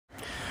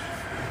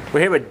We're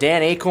here with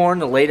Dan Achorn,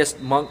 the latest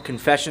Monk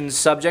Confessions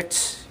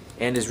subject,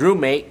 and his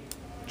roommate,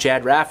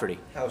 Chad Rafferty.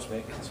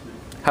 Housemate.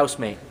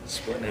 Housemate.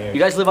 Splitting hairs. You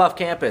guys live off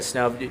campus.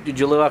 Now, did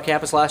you live off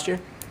campus last year?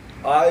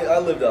 I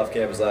lived off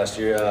campus last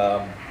year.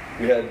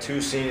 We had 2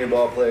 senior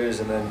ball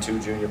players and then 2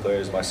 junior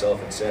players,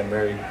 myself and Sam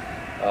Murray.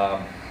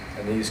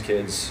 And these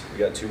kids, we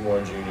got 2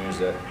 more juniors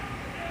that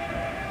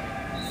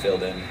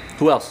filled in.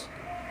 Who else?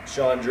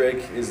 Sean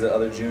Drake is the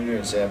other junior,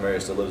 and Sam Murray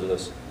still lives with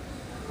us.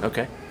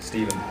 Okay.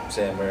 Steven,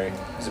 Sam Murray,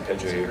 he's a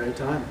pitcher here. It's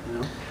a great time, you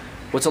know.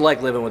 What's it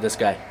like living with this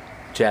guy,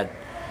 Chad?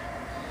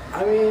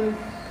 I mean,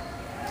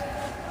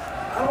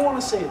 I don't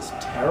want to say it's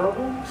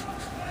terrible,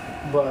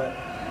 but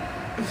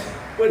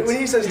When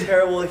he says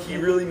terrible, he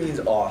really means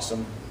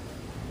awesome.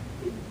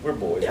 We're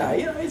boys. yeah,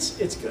 you know,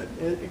 it's good.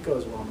 It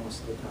goes well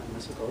most of the time, I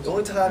suppose. The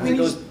only time I mean, it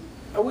goes.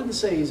 I wouldn't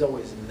say he's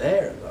always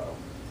there though.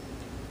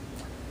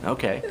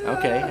 Okay,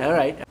 okay, all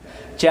right.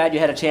 Chad, you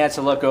had a chance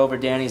to look over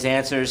Danny's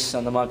answers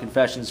on the Monk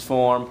Confessions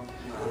form.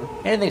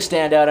 Anything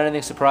stand out?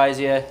 Anything surprise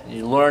you? Did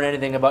you learn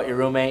anything about your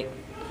roommate?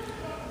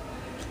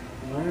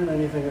 Learn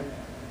anything?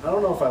 I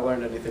don't know if I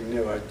learned anything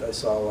new. I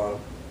saw a lot of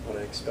what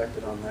I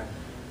expected on there.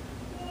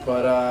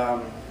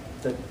 But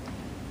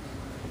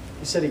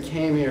he said he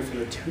came here for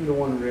the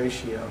 2-to-1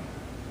 ratio,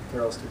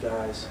 girls to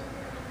guys.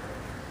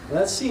 And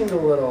that seemed a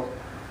little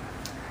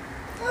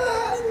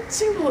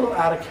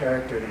out of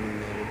character to me,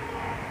 maybe.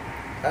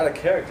 Out of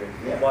character?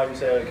 Yeah. Why do you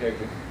say out of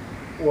character?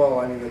 Well,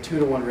 I mean, the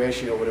 2-to-1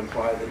 ratio would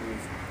imply that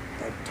you've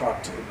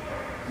talked to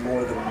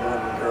more than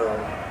one girl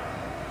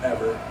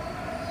ever.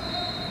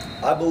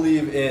 I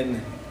believe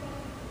in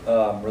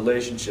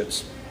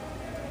relationships.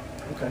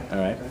 Okay. All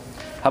right. Okay.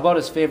 How about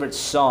his favorite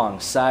song,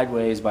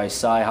 "Sideways" by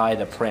Sci-Hi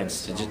the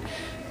Prince?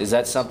 Is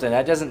that something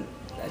that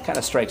kind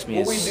of strikes me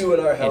What as we do at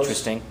our house,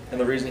 interesting? and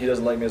the reason he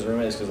doesn't like me as a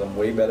roommate is because I'm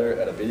way better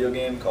at a video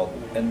game called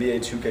NBA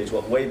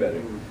 2K12. Way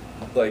better.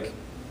 Like,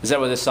 Is that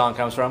where this song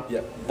comes from?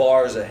 yeah,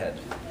 bars ahead.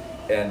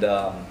 And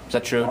Is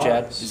that true,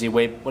 Chad? Bars. Is he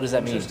way? What does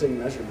that mean? Interesting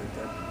measurement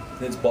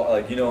there. it's bar,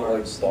 like, you know,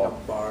 like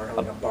Bars,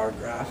 like a bar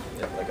graph.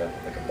 yeah, like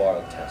a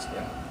bar test.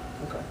 Yeah.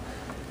 Okay.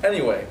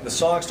 Anyway, the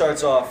song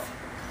starts off.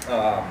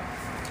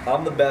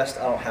 I'm the best.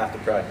 I don't have to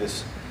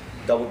practice.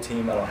 Double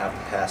team. I don't have to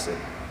pass it.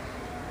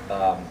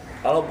 I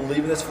don't believe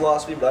in this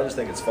philosophy, but I just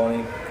think it's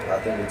funny. I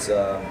think it's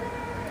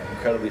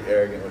incredibly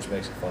arrogant, which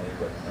makes it funny.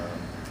 But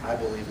I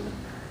believe in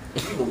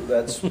it.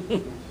 that's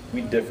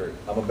we differ.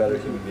 I'm a better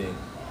human being.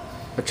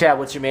 But Chad,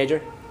 what's your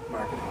major?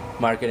 Marketing.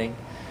 Marketing.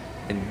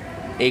 And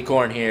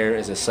Achorn here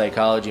is a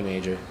psychology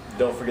major.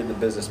 Don't forget the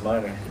business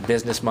minor.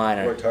 Business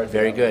minor. Worked hard for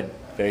Very that. good.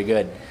 Very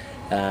good.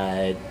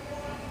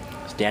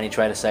 Does Danny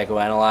try to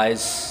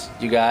psychoanalyze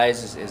you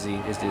guys? Is he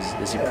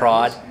Yeah,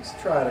 prod? He's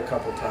tried a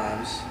couple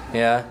times.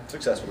 Yeah.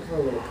 Successful. For a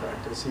little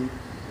practice.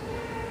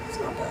 It's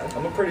not bad.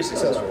 I'm a pretty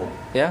successful.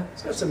 Yeah.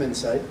 He's got some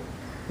insight.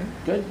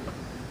 Good.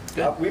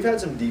 Good. We've had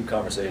some deep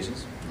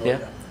conversations. Oh, Yeah.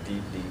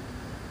 Deep, deep.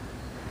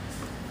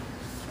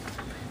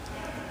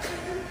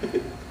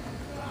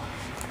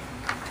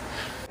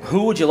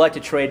 Who would you like to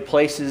trade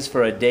places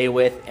for a day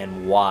with,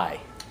 and why?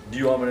 Do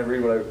you want me to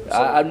read what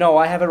I said? No,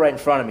 I have it right in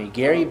front of me.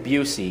 Gary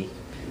Busey,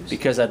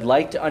 because I'd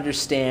like to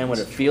understand what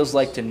it feels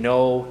like to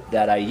know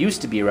that I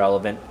used to be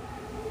relevant,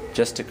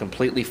 just to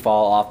completely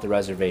fall off the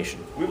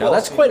reservation. We've Now all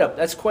that's seen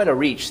quite a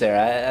reach there.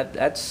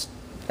 That's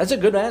a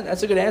good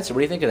answer. What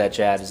do you think of that,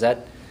 Chad?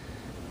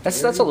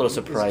 That's a little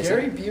surprising. Is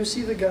Gary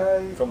Busey the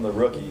guy? From the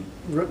rookie.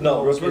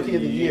 No, it was Rookie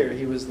of the Year.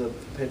 He was the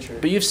pitcher.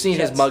 But you've seen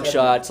his Chet mug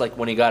Steadman. shots, like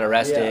when he got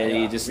arrested. Yeah,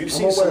 He yeah. just We've I'm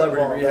seen aware of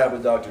Celebrity all Rehab that.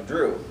 with Dr.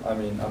 Drew. I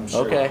mean, I'm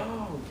sure. Okay.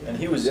 Oh, okay. And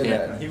he was in Yeah.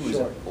 that, and he was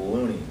Sure. a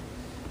loony.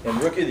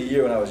 And Rookie of the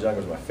Year when I was young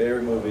was my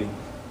favorite movie,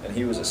 and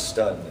he was a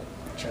stud in it.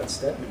 Chet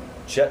Steadman.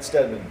 Chet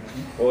Steadman.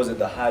 What was it,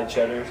 the high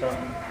cheddar or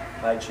something?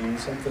 High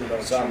cheese? Something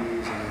about Something.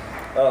 cheese and.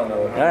 I don't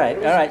know. all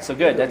right. So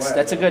good. Either way,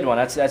 That's a good one.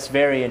 That's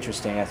very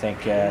interesting. I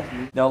think.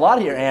 Now a lot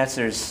of your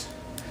answers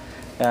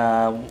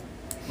were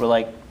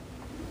like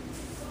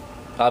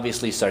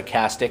obviously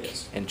sarcastic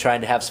and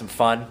trying to have some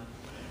fun.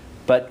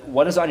 But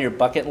what is on your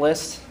bucket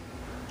list?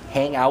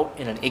 Hang out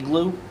in an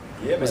igloo?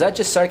 Yeah, Was man. that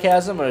just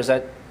sarcasm, or is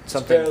that It's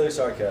something? fairly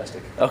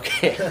sarcastic.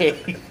 Okay.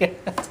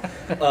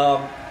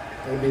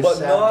 It would be a But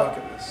sad not,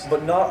 bucket list.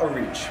 but not a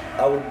reach.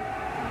 I would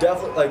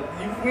definitely,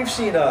 like, we've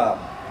seen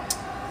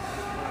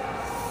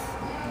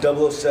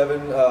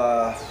 007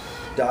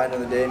 Die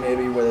Another Day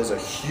maybe, where there's a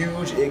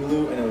huge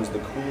igloo, and it was the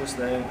coolest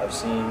thing I've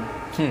seen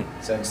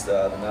since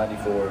the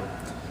 94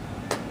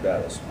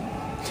 battles.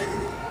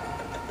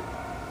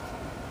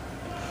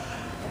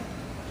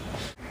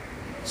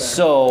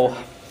 So,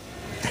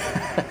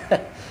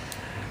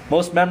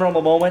 most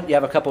memorable moment. You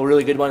have a couple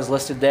really good ones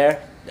listed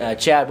there.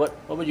 Chad, what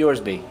would yours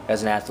be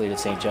as an athlete at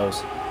St.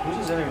 Joe's? Who's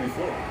this interview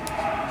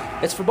for?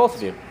 It's for both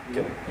of you.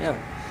 Okay. Yeah.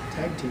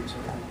 Tag teams.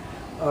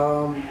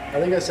 I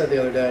think I said the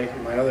other day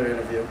in my other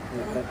interview, you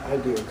know, I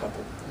do a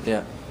couple.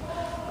 Yeah.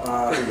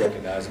 Pretty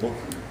recognizable.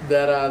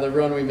 That the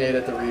run we made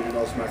at the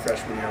regionals my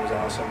freshman year was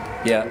awesome.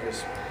 Yeah. We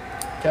just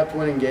kept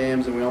winning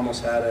games, and we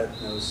almost had it.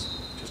 And it was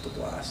just a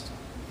blast.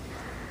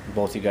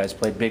 Both you guys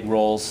played big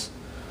roles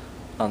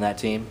on that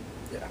team.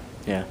 Yeah.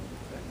 Yeah.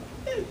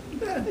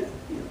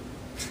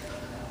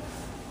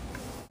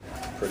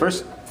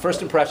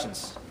 First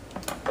impressions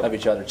of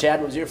each other. Chad,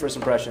 what was your first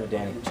impression of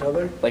Danny? Each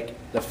other? Like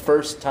the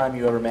first time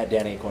you ever met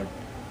Danny Achorn?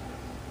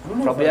 I don't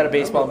know Probably if I at a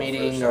baseball remember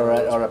the meeting first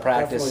or time. or a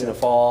practice in the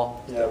Definitely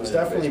fall. Yeah, it was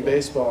definitely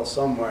baseball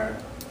somewhere.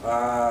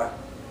 I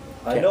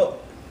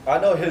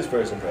know his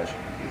first impression.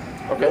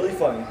 Okay. Really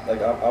funny.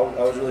 Like I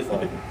was really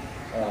funny,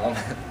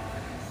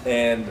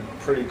 and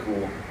pretty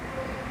cool.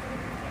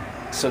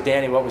 So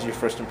Danny, what was your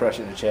first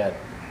impression of Chad?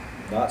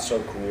 Not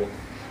so cool.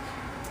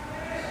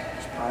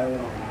 Just pile it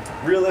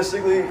on.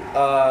 Realistically,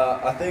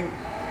 I think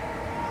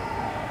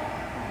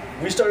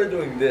we started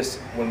doing this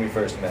when we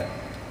first met.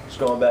 Just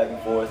going back and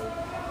forth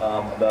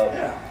about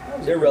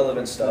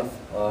irrelevant stuff,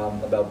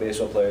 about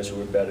baseball players who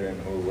were better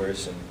and who were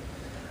worse. And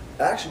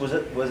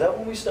actually, was that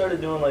when we started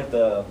doing like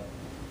the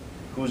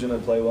who's gonna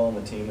play well on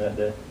the team that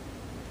day?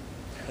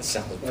 That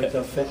sounds Like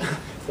bad.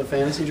 the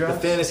fantasy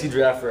draft? The fantasy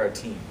draft for our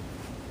team.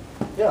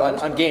 Yeah,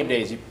 On game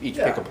days, you each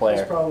pick a player.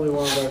 That's probably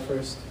one of our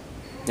first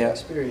Yeah.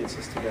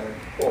 experiences together.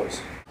 Of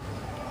course.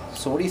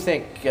 So what do you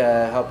think,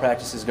 how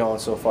practice is going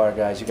so far,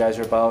 guys? You guys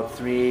are about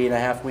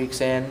 3.5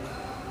 weeks in,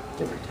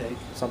 Give or take.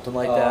 something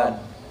like that.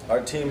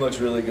 Our team looks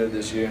really good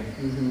this year.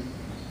 Mm-hmm.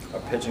 Our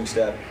pitching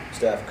staff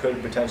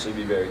could potentially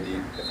be very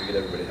deep if we get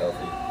everybody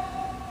healthy.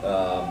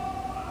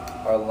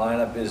 Our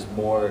lineup is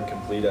more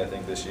complete, I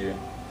think, this year.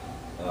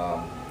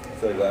 I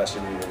feel like last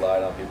year we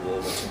relied on people a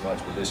little bit too much,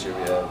 but this year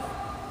we have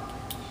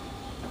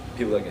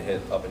people that can hit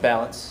up and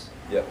Balance.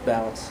 down. Yep.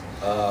 Balance.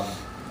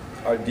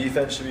 Our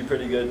defense should be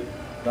pretty good.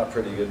 Not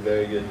pretty good,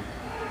 very good.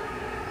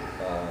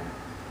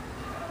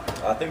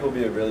 I think we'll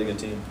be a really good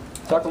team.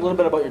 Talk a little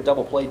bit about your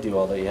double play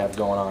duo that you have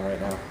going on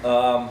right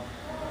now.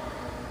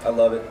 I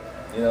love it.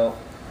 You know,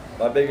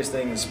 my biggest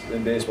thing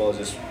in baseball is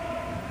just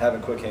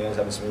having quick hands,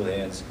 having smooth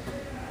hands,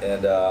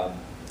 and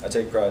I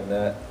take pride in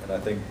that. And I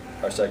think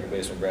our second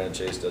baseman Brandon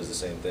Chase does the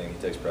same thing. He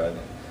takes pride in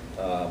it.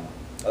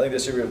 I think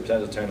this year we have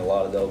potential to turn a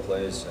lot of double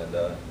plays, and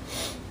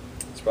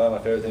it's probably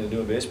my favorite thing to do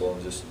in baseball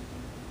is just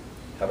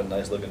have a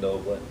nice looking double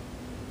play.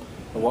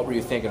 And what were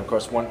you thinking? Of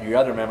course, your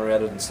other memory,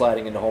 other than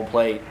sliding into home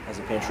plate as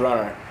a pinch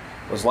runner,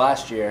 was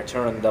last year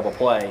turning the double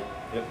play.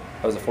 Yep.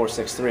 That was a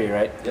 4.63,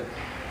 right? Yep.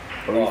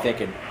 What were you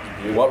thinking?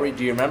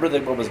 Do you remember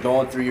what was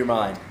going through your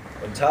mind?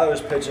 When Tyler was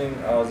pitching,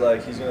 I was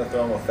like, he's going to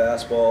throw him a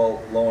fastball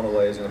low and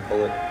away. He's going to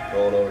pull it,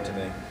 roll it over to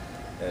me,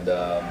 and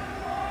I'm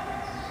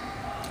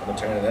going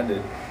to turn it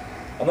ended.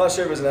 I'm not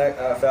sure if it was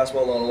a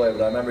fastball low and away,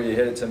 but I remember he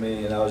hit it to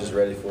me, and I was just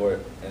ready for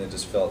it, and it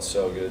just felt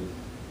so good.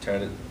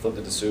 Turned it, flipped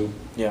it to Soup.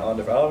 Yeah. I don't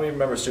even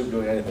remember Soup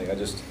doing anything.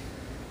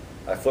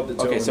 I flipped it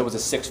to him. Okay, so it was a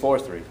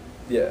 6.43.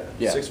 Yeah,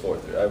 Yeah.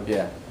 6.43. I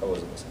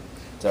wasn't listening.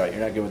 It's all right.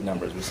 You're not good with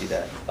numbers. We see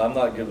that. I'm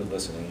not good with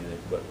listening either,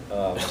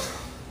 but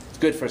It's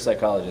good for a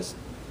psychologist.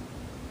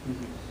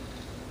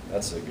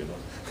 that's a good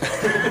one.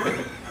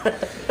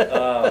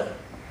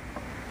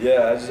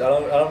 Yeah, I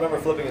don't remember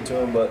flipping it to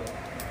him, but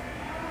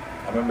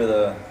I remember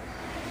the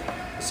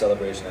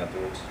celebration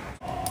afterwards.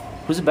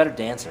 Who's a better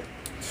dancer?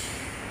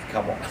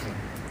 Come on.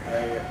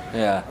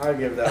 Yeah. I'll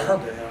give that one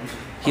to him.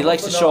 He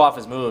likes to show off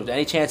his moves.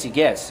 Any chance he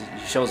gets, he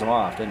shows them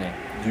off, doesn't he?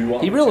 Do you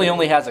want He me really to?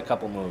 only has a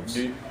couple moves.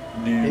 Do you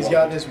He's want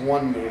got me this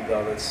one move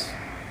though that's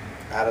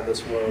out of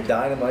this world. to?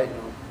 Dynamite.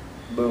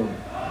 Boom.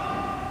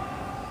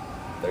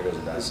 There goes a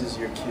dynamite. This is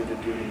your cue to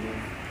do the move.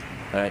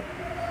 All right.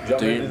 Do you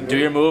want me to Do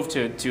your move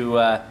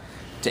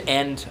to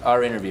end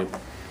our interview.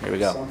 Here we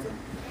go. Something.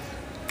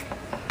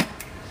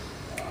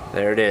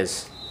 There it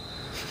is.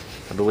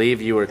 I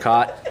believe you were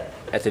caught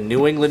at the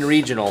New England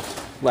Regional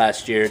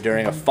last year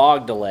during a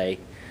fog delay.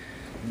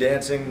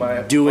 Dancing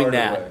my Doing heart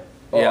that.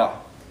 away. Yeah.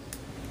 Oh,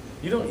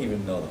 you don't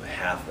even know the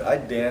half of it. I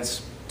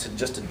dance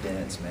just to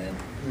dance, man.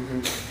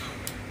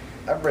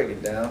 Mm-hmm. I break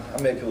it down.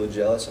 I make people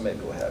jealous. I make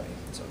people happy.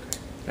 It's okay.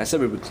 I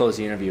said we would close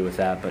the interview with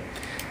that, but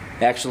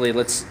actually,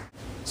 so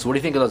what do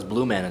you think of those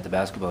blue men at the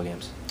basketball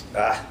games?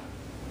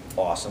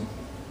 Awesome.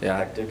 Yeah.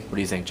 Hectic. What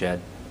do you think,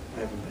 Chad? I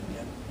haven't been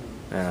yet.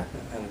 Yeah.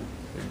 I don't know.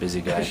 You're a busy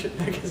I guy.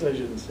 guess I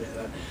shouldn't say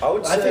that.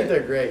 I think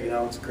they're great. You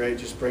know, it's great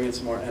just bringing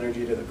some more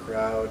energy to the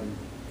crowd. And,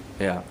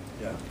 Yeah.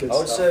 yeah, good I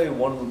would stuff. say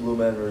one of the blue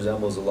men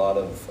resembles a lot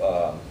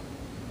of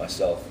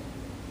myself.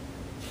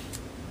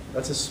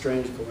 That's a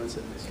strange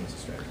coincidence. It's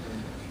strange.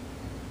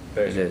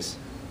 Very It strange. is.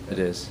 It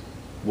is.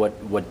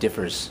 What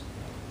differs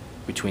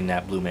between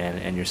that blue man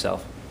and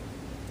yourself?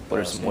 What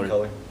are some Skin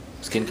color.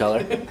 Skin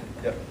color?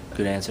 Yep.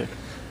 Good answer.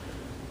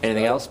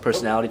 Anything else?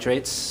 Personality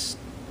traits?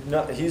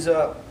 No, he's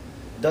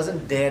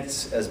doesn't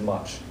dance as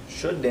much.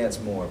 Should dance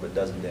more, but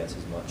doesn't dance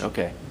as much.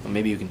 Okay. Well,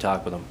 maybe you can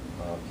talk with him.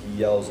 He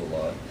yells a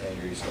lot,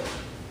 angry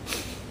stuff.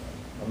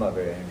 I'm not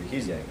very angry.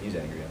 He's angry.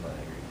 I'm not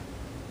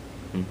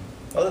angry.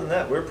 Hmm. Other than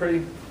that, we're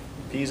pretty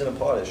peas in a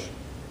potish.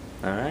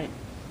 All right.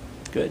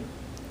 Good.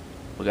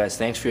 Well, guys,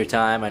 thanks for your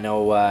time. I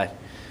know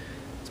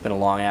it's been a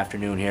long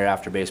afternoon here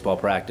after baseball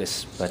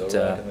practice, but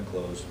Still racking the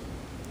clothes.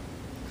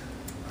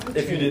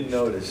 If you didn't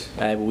notice.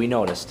 we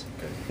noticed.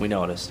 Okay. We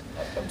noticed.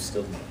 I'm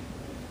still.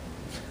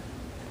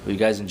 Well, you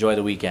guys enjoy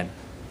the weekend.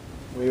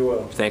 We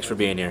will. Thanks for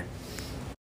being here.